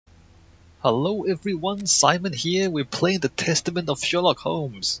Hello everyone, Simon here. We're playing the Testament of Sherlock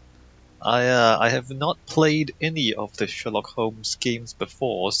Holmes. I have not played any of the Sherlock Holmes games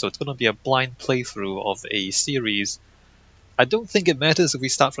before, so it's gonna be a blind playthrough of a series. I don't think it matters if we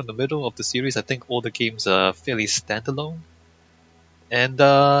start from the middle of the series. I think all the games are fairly standalone. And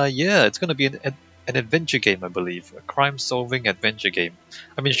yeah, it's gonna be an adventure game, I believe. A crime-solving adventure game.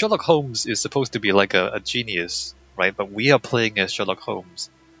 I mean, Sherlock Holmes is supposed to be like a genius, right? But we are playing as Sherlock Holmes.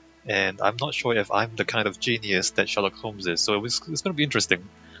 And I'm not sure if I'm the kind of genius that Sherlock Holmes is, so it's going to be interesting.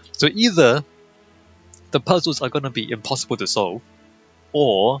 So either the puzzles are going to be impossible to solve,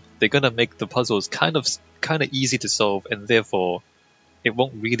 or they're going to make the puzzles kind of easy to solve, and therefore it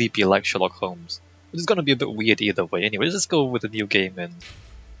won't really be like Sherlock Holmes. It's going to be a bit weird either way. Anyway, let's just go with a new game and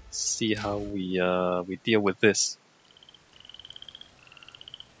see how we deal with this.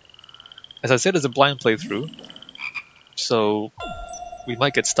 As I said, it's a blind playthrough, so we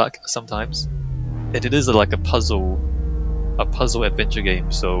might get stuck sometimes, and it is like a puzzle adventure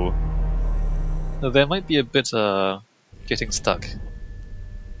game, so there might be a bit getting stuck.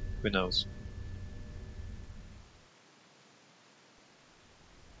 Who knows?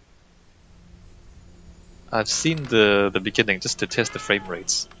 I've seen the beginning just to test the frame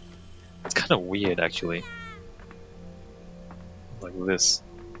rates. It's kind of weird actually, like this.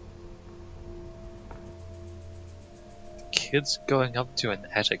 Kids going up to an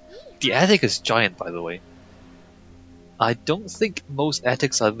attic. The attic is giant, by the way. I don't think most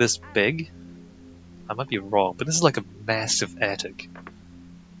attics are this big. I might be wrong, but this is like a massive attic.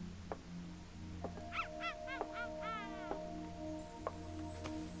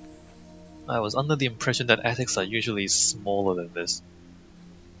 I was under the impression that attics are usually smaller than this.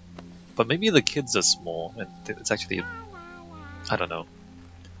 But maybe the kids are small, and it's actually... I don't know.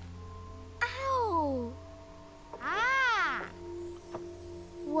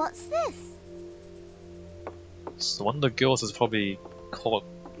 What's this? So one of the girls has probably caught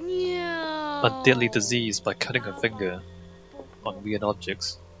a deadly disease by cutting her finger on weird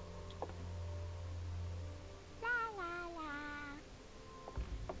objects.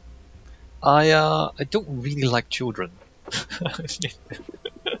 I don't really like children. I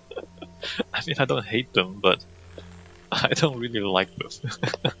mean, I don't hate them, but I don't really like them.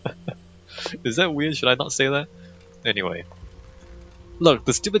 Is that weird? Should I not say that? Anyway. Look,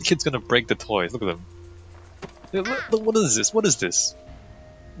 the stupid kid's gonna break the toys. Look at them. Look, what is this? What is this?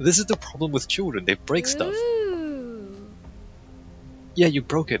 This is the problem with children. They break stuff. Ooh. Yeah, you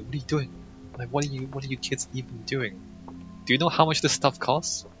broke it. What are you doing? Like, what are you kids even doing? Do you know how much this stuff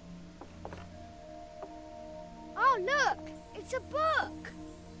costs? Oh, look! It's a book!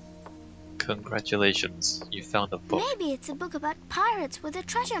 Congratulations, you found a book. Maybe it's a book about pirates with a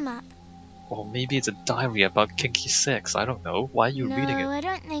treasure map. Or maybe it's a diary about kinky sex. I don't know. Why are you reading it? No, I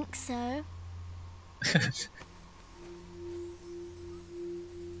don't think so.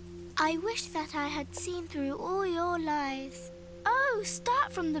 I wish that I had seen through all your lies. Oh,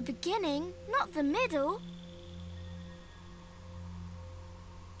 start from the beginning, not the middle.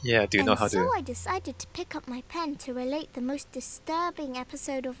 Yeah, do you know how to... So I decided to pick up my pen to relate the most disturbing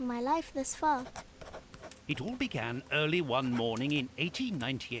episode of my life thus far. It all began early one morning in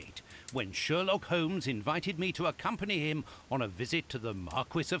 1898, when Sherlock Holmes invited me to accompany him on a visit to the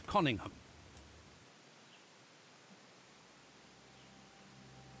Marquis of Conyngham.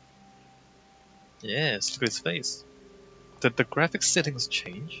 Yes, look at his face. Did the graphics settings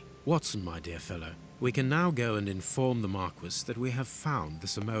change? Watson, my dear fellow, we can now go and inform the Marquis that we have found the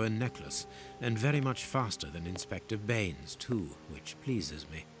Samoan necklace, and very much faster than Inspector Baines, too, which pleases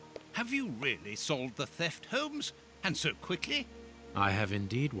me. Have you really solved the theft, Holmes? And so quickly? I have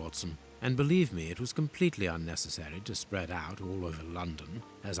indeed, Watson, and believe me, it was completely unnecessary to spread out all over London,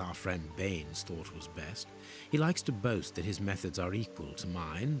 as our friend Baines thought was best. He likes to boast that his methods are equal to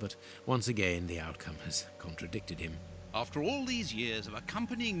mine, but once again the outcome has contradicted him. After all these years of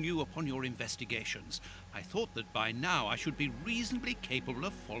accompanying you upon your investigations, I thought that by now I should be reasonably capable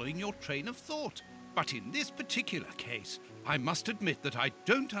of following your train of thought. But in this particular case, I must admit that I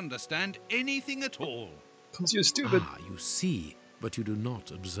don't understand anything at all. Because you're stupid. Ah, you see, but you do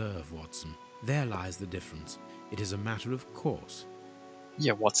not observe, Watson. There lies the difference. It is a matter of course.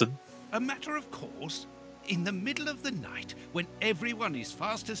 Yeah, Watson. A matter of course? In the middle of the night, when everyone is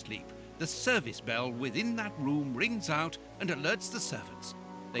fast asleep, the service bell within that room rings out and alerts the servants.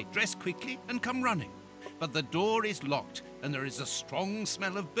 They dress quickly and come running, but the door is locked and there is a strong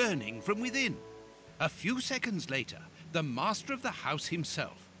smell of burning from within. A few seconds later, the master of the house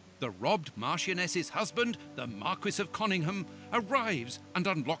himself, the robbed Marchioness's husband, the Marquis of Conyngham, arrives and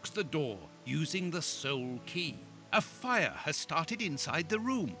unlocks the door using the sole key. A fire has started inside the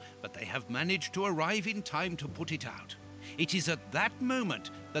room, but they have managed to arrive in time to put it out. It is at that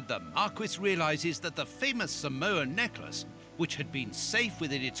moment that the Marquis realizes that the famous Samoan necklace, which had been safe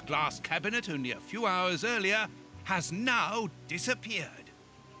within its glass cabinet only a few hours earlier, has now disappeared.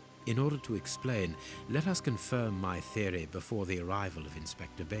 In order to explain, let us confirm my theory before the arrival of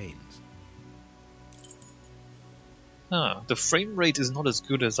Inspector Baines. Ah, the frame rate is not as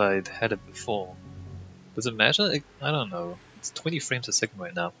good as I'd had it before. Does it matter? I don't know. It's 20 frames a second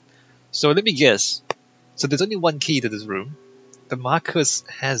right now. So let me guess. So there's only one key to this room. The Marcus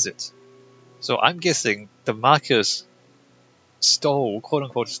has it. So I'm guessing the Marcus stole, quote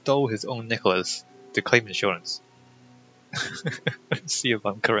unquote, stole his own necklace to claim insurance. Let's see if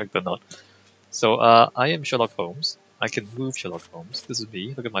I'm correct or not. So I am Sherlock Holmes. I can move Sherlock Holmes. This is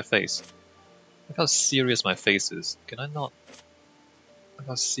me. Look at my face. Look how serious my face is. Can I not? Look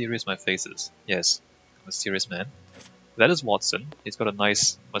how serious my face is. Yes, I'm a serious man. That is Watson. He's got a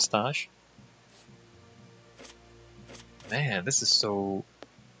nice mustache. Man, this is so...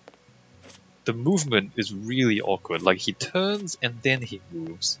 The movement is really awkward. Like, he turns and then he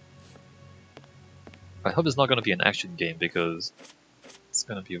moves. I hope it's not going to be an action game because it's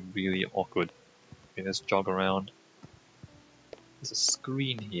going to be really awkward. Okay, let's jog around. There's a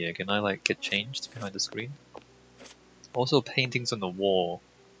screen here. Can I like get changed behind the screen? Also paintings on the wall.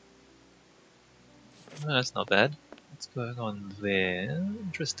 Oh, that's not bad. What's going on there?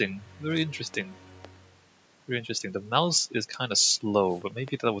 Interesting. Very interesting. Very interesting. The mouse is kind of slow, but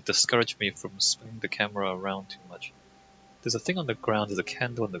maybe that would discourage me from swinging the camera around too much. There's a thing on the ground. There's a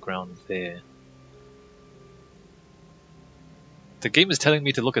candle on the ground there. The game is telling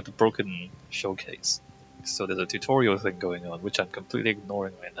me to look at the broken showcase. So there's a tutorial thing going on, which I'm completely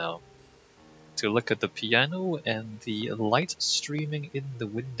ignoring right now. To look at the piano and the light streaming in the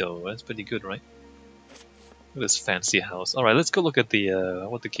window. That's pretty good, right? Look at this fancy house. Alright, let's go look at the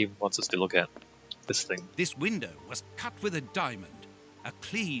what the game wants us to look at. This thing. This window was cut with a diamond. A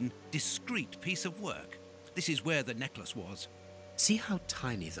clean, discreet piece of work. This is where the necklace was. See how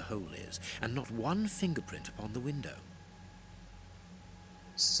tiny the hole is, and not one fingerprint upon the window.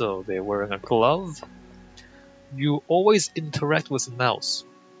 So they're wearing a glove. You always interact with mouse.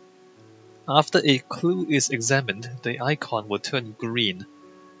 After a clue is examined, the icon will turn green.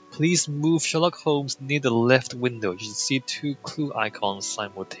 Please move Sherlock Holmes near the left window. You should see two clue icons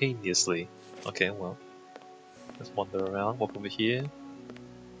simultaneously. Okay, well, let's wander around, walk over here.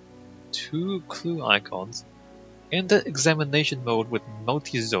 Two clue icons. Enter examination mode with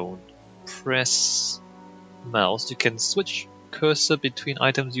multi-zone. Press mouse. You can switch cursor between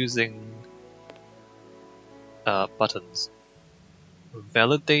items using buttons.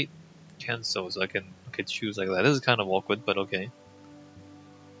 Validate, cancel, so I can choose like that. This is kind of awkward, but okay.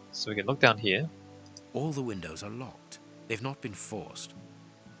 So we can look down here. All the windows are locked. They've not been forced.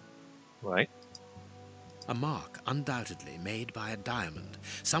 Right. A mark, undoubtedly made by a diamond.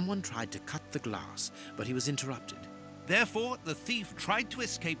 Someone tried to cut the glass, but he was interrupted. Therefore, the thief tried to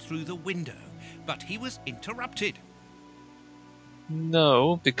escape through the window, but he was interrupted.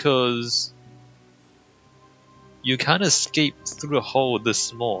 No, because you can't escape through a hole this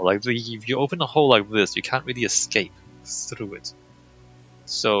small. Like, if you open a hole like this, you can't really escape through it.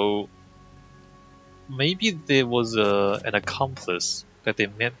 So maybe there was an accomplice that they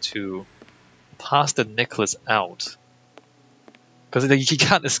meant to pass the necklace out. Because you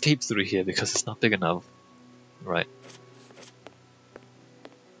can't escape through here because it's not big enough. Right.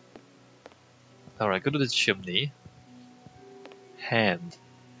 Alright, go to the chimney. Hand.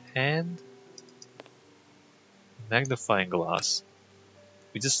 Magnifying glass.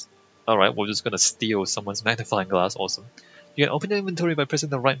 Alright, we're just gonna steal someone's magnifying glass. Awesome. You can open your inventory by pressing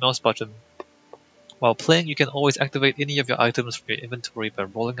the right mouse button. While playing, you can always activate any of your items from your inventory by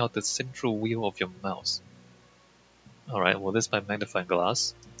rolling out the central wheel of your mouse. Alright, well, this is my magnifying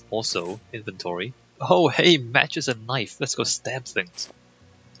glass. Also, inventory. Oh, hey, matches and knife. Let's go stab things.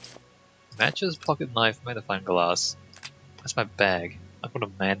 Matches, pocket knife, magnifying glass. That's my bag. I've got a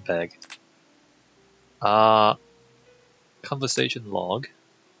man bag. Conversation log.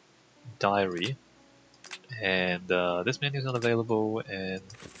 Diary. And this menu is not available, and...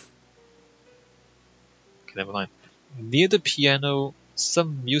 Okay, never mind. Near the piano,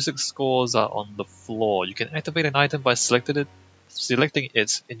 some music scores are on the floor. You can activate an item by selecting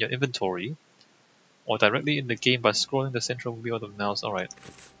it in your inventory, or directly in the game by scrolling the central wheel of the mouse. Alright.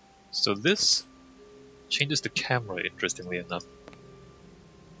 So this changes the camera, interestingly enough.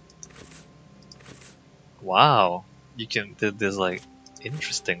 Wow. You can... There's like...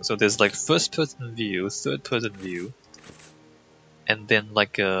 Interesting. So there's like first person view, third person view, and then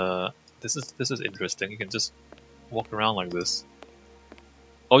like this is interesting. You can just walk around like this.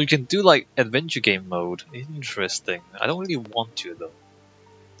 Oh, you can do like adventure game mode. Interesting. I don't really want to though.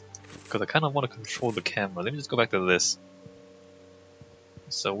 Because I kind of want to control the camera. Let me just go back to this.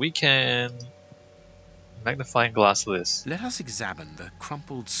 So we can magnifying glass this. Let us examine the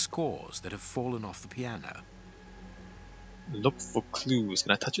crumpled scores that have fallen off the piano. Look for clues.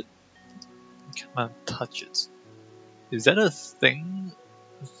 Can I touch it? Can I touch it? Is that a thing?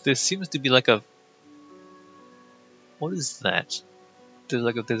 There seems to be like a... What is that?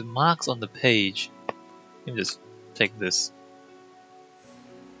 There's marks on the page. Let me just take this.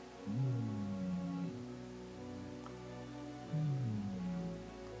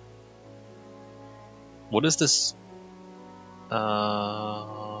 What is this?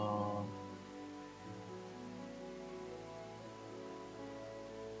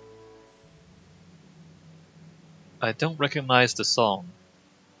 I don't recognize the song.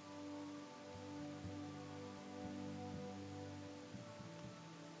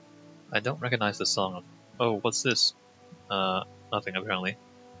 I don't recognize the song. Oh, what's this? Nothing apparently.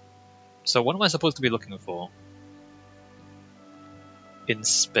 So what am I supposed to be looking for?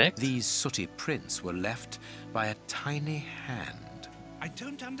 Inspect? These sooty prints were left by a tiny hand. I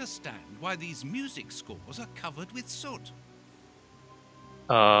don't understand why these music scores are covered with soot.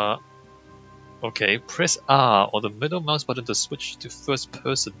 Okay, press R or the middle mouse button to switch to first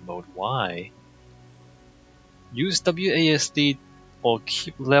person mode. Why? Use WASD or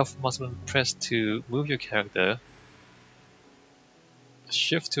keep left mouse button pressed to move your character.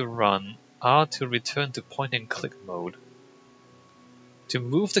 Shift to run, R to return to point and click mode. To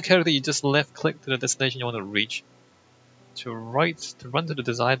move the character, you just left click to the destination you want to reach. To right, to run to the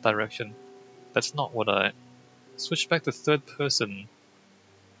desired direction. That's not what I... Switch back to third person.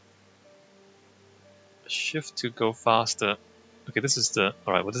 Shift to go faster. Okay, this is the...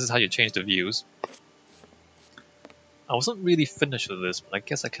 Alright, well this is how you change the views. I wasn't really finished with this, but I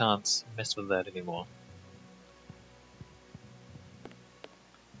guess I can't mess with that anymore.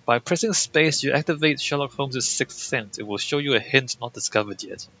 By pressing space, you activate Sherlock Holmes' sixth sense. It will show you a hint not discovered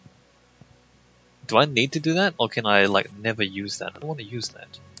yet. Do I need to do that, or can I like never use that? I don't want to use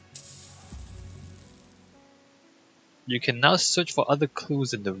that. You can now search for other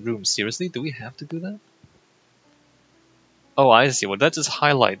clues in the room. Seriously, do we have to do that? Oh, I see. Well, that just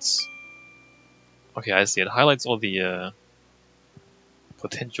highlights. Okay, I see. It highlights all the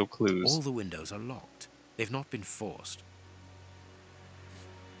potential clues. All the windows are locked. They've not been forced.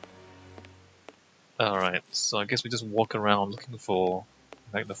 Alright, so I guess we just walk around looking for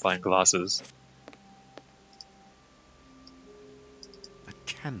magnifying glasses. A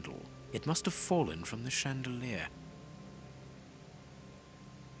candle. It must have fallen from the chandelier.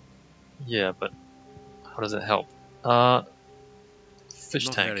 Yeah, but how does it help? Fish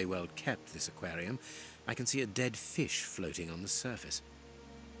Not tank. very well kept, this aquarium. I can see a dead fish floating on the surface.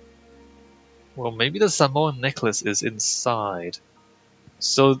 Well, maybe the Samoan necklace is inside.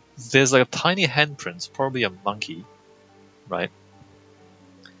 So there's like a tiny handprint, probably a monkey, right?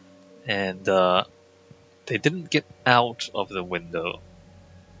 And they didn't get out of the window,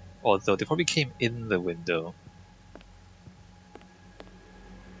 although they probably came in the window.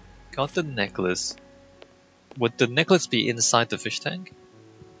 Got the necklace. Would the necklace be inside the fish tank?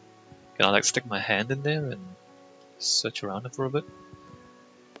 Can I like stick my hand in there and search around it for a bit?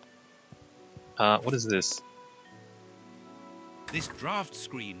 What is this? This draft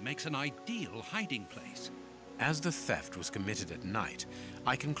screen makes an ideal hiding place. As the theft was committed at night,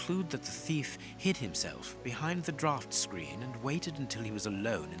 I conclude that the thief hid himself behind the draft screen and waited until he was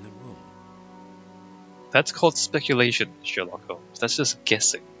alone in the room. That's called speculation, Sherlock Holmes. That's just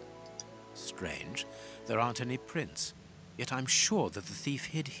guessing. Strange. There aren't any prints. Yet I'm sure that the thief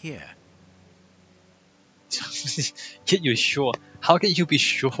hid here. Yet you're sure? How can you be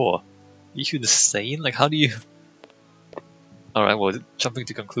sure? Are you insane? Like, how do you... Alright, well, jumping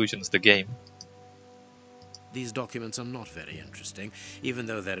to conclusions, the game. These documents are not very interesting, even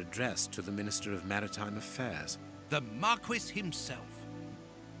though they're addressed to the Minister of Maritime Affairs. The Marquis himself.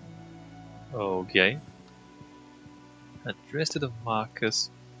 Okay. Addressed to the Marcus.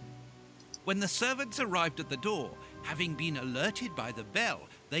 When the servants arrived at the door, having been alerted by the bell,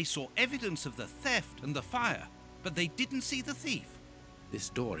 they saw evidence of the theft and the fire, but they didn't see the thief. This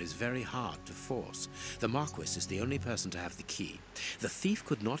door is very hard to force. The Marquis is the only person to have the key. The thief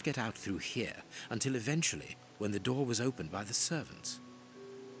could not get out through here until eventually, when the door was opened by the servants.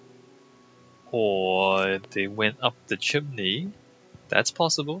 Or they went up the chimney. That's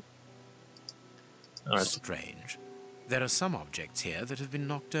possible. Alright. Strange. There are some objects here that have been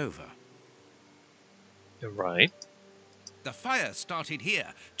knocked over. Right. The fire started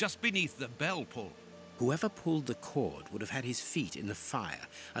here, just beneath the bell pull. Whoever pulled the cord would have had his feet in the fire,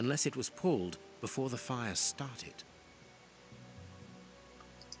 unless it was pulled before the fire started.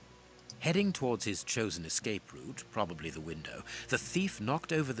 Heading towards his chosen escape route, probably the window, the thief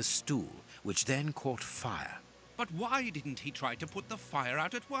knocked over the stool, which then caught fire. But why didn't he try to put the fire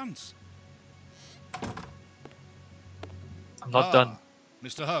out at once? I'm not done.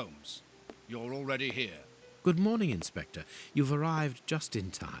 Mr. Holmes, you're already here. Good morning, Inspector. You've arrived just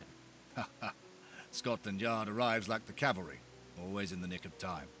in time. Scotland Yard arrives like the cavalry, always in the nick of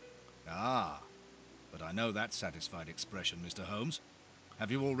time. Ah, but I know that satisfied expression, Mr. Holmes. Have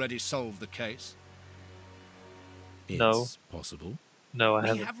you already solved the case? No. It's possible. No, I We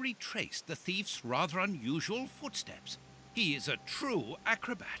haven't. have retraced the thief's rather unusual footsteps. He is a true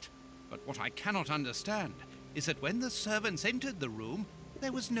acrobat. But what I cannot understand is that when the servants entered the room,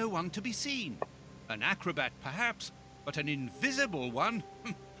 there was no one to be seen. An acrobat, perhaps, but an invisible one?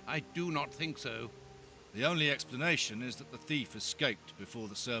 I do not think so. The only explanation is that the thief escaped before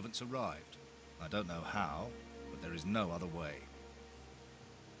the servants arrived. I don't know how, but there is no other way.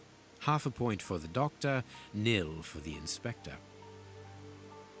 Half a point for the doctor, nil for the inspector.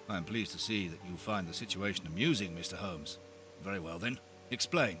 I am pleased to see that you find the situation amusing, Mr. Holmes. Very well then,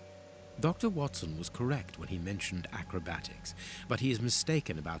 explain. Dr. Watson was correct when he mentioned acrobatics, but he is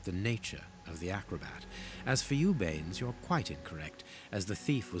mistaken about the nature of the acrobat. As for you, Baines, you're quite incorrect, as the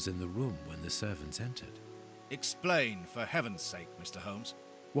thief was in the room when the servants entered. Explain, for heaven's sake, Mr. Holmes.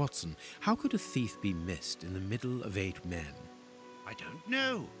 Watson, how could a thief be missed in the middle of 8 men? I don't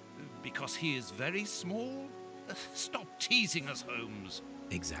know. Because he is very small? Stop teasing us, Holmes.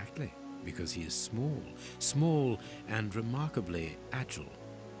 Exactly, because he is small and remarkably agile.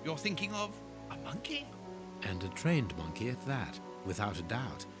 You're thinking of a monkey? And a trained monkey at that, without a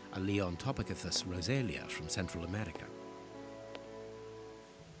doubt, a Leontopithecus rosalia from Central America.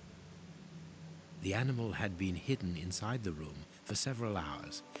 The animal had been hidden inside the room for several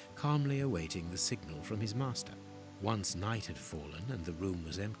hours, calmly awaiting the signal from his master. Once night had fallen and the room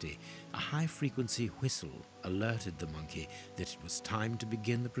was empty, a high-frequency whistle alerted the monkey that it was time to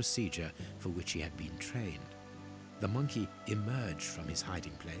begin the procedure for which he had been trained. The monkey emerged from his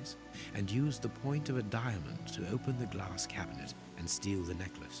hiding place and used the point of a diamond to open the glass cabinet and steal the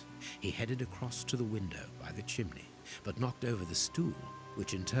necklace. He headed across to the window by the chimney, but knocked over the stool,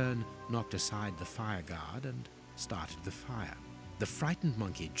 which in turn knocked aside the fire guard and started the fire. The frightened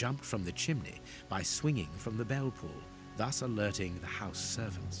monkey jumped from the chimney by swinging from the bell pull, thus alerting the house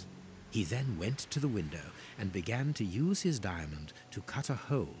servants. He then went to the window and began to use his diamond to cut a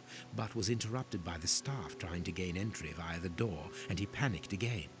hole, but was interrupted by the staff trying to gain entry via the door, and he panicked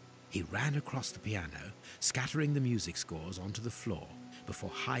again. He ran across the piano, scattering the music scores onto the floor,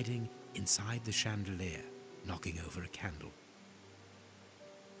 before hiding inside the chandelier, knocking over a candle.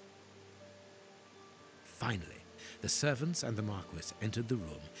 Finally, the servants and the Marquis entered the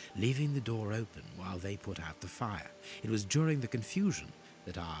room, leaving the door open while they put out the fire. It was during the confusion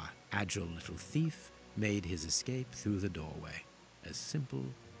that our agile little thief made his escape through the doorway. As simple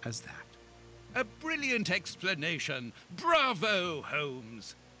as that. A brilliant explanation. Bravo,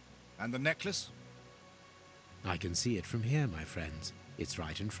 Holmes. And the necklace? I can see it from here, my friends. It's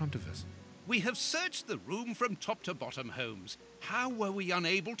right in front of us. We have searched the room from top to bottom, Holmes. How were we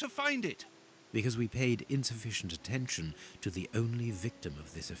unable to find it? Because we paid insufficient attention to the only victim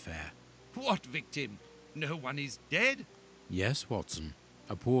of this affair. What victim? No one is dead? Yes, Watson.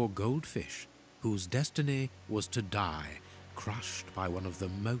 A poor goldfish whose destiny was to die, crushed by one of the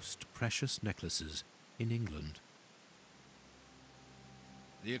most precious necklaces in England.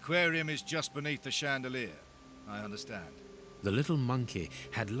 The aquarium is just beneath the chandelier. I understand. The little monkey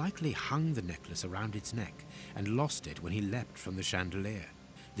had likely hung the necklace around its neck and lost it when he leapt from the chandelier.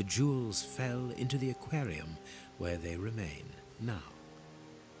 The jewels fell into the aquarium, where they remain now.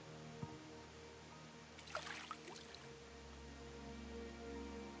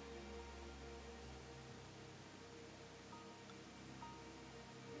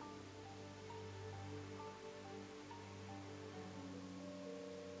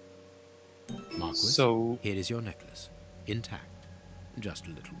 Marquis, So, here is your necklace, intact, just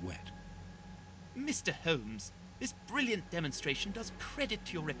a little wet. Mr. Holmes, this brilliant demonstration does credit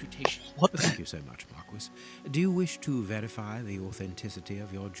to your reputation. what? Thank you so much, Marquis. Do you wish to verify the authenticity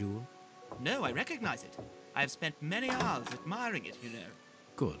of your jewel? No, I recognize it. I have spent many hours admiring it, you know.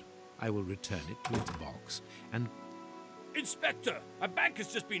 Good. I will return it to its box and... Inspector, a bank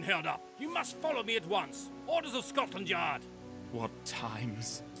has just been held up. You must follow me at once. Orders of Scotland Yard. What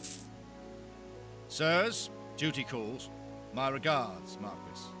times? Sirs, duty calls. My regards,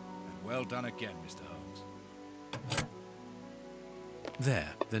 Marquis. And well done again, Mr. Holmes. There,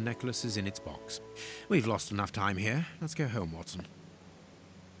 the necklace is in its box. We've lost enough time here. Let's go home, Watson.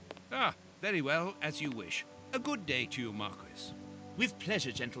 Ah, very well, as you wish. A good day to you, Marquis. With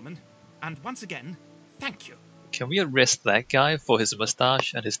pleasure, gentlemen. And once again, thank you. Can we arrest that guy for his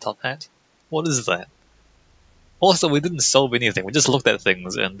mustache and his top hat? What is that? Also, we didn't solve anything. We just looked at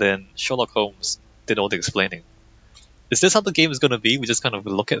things and then Sherlock Holmes did all the explaining. Is this how the game is going to be? We just kind of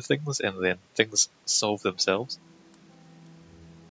look at things and then things solve themselves?